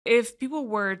If people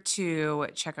were to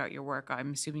check out your work,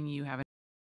 I'm assuming you have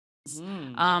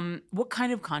what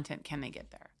kind of content can they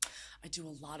get there? I do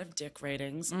a lot of dick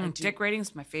ratings. Dick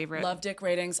ratings, my favorite. Love dick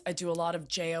ratings. I do a lot of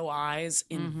JOIs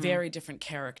in very different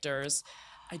characters.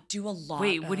 I do a lot.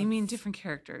 Wait, what do you mean different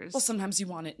characters? Well, sometimes you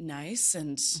want it nice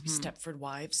and Stepford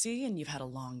Wivesy and you've had a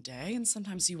long day, and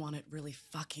sometimes you want it really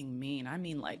fucking mean. I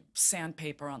mean, like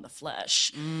sandpaper on the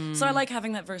flesh. So I like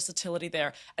having that versatility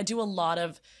there. I do a lot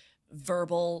of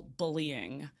verbal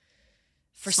bullying.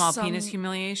 For small penis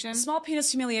humiliation? Small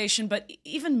penis humiliation, but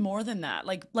even more than that,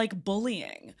 like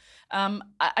bullying.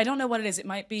 I don't know what it is. It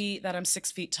might be that I'm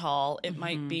 6 feet tall. It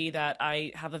might be that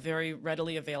I have a very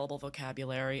readily available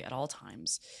vocabulary at all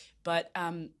times. But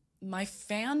my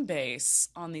fan base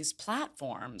on these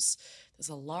platforms, there's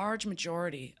a large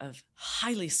majority of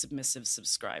highly submissive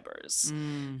subscribers.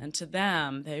 And to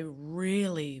them, they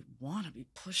really want to be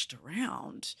pushed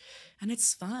around. And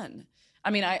it's fun.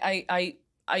 I mean,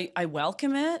 I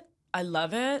welcome it. I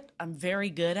love it. I'm very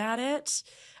good at it.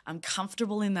 I'm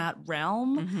comfortable in that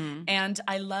realm. And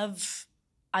I love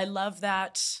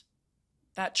that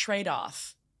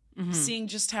trade-off. Seeing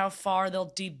just how far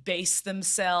they'll debase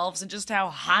themselves and just how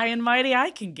high and mighty I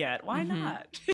can get. Why not?